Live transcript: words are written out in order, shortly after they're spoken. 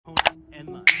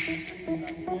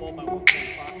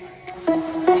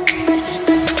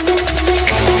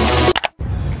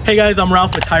Hey guys, I'm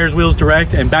Ralph with Tires Wheels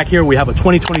Direct, and back here we have a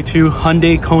 2022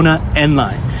 Hyundai Kona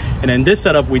N-Line. And in this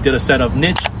setup, we did a set of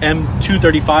niche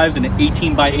M235s in an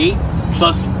 18x8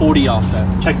 plus 40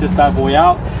 offset. Check this bad boy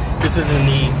out. This is in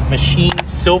the machine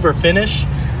silver finish.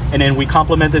 And then we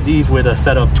complemented these with a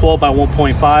set of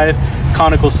 12x1.5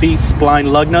 conical seats,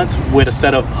 spline lug nuts with a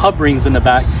set of hub rings in the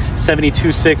back,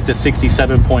 72.6 to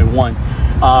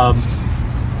 67.1.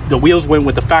 The wheels went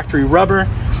with the factory rubber,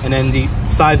 and then the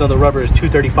size of the rubber is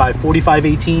 235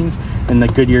 45/18s and the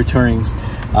Goodyear Tourings.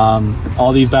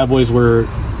 All these bad boys were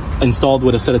installed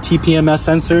with a set of TPMS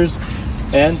sensors,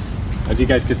 and as you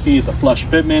guys can see, it's a flush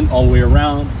fitment all the way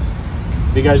around.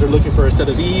 If you guys are looking for a set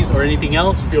of these or anything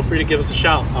else, feel free to give us a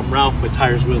shout. I'm Ralph with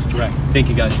Tires Wheels Direct. Thank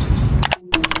you guys.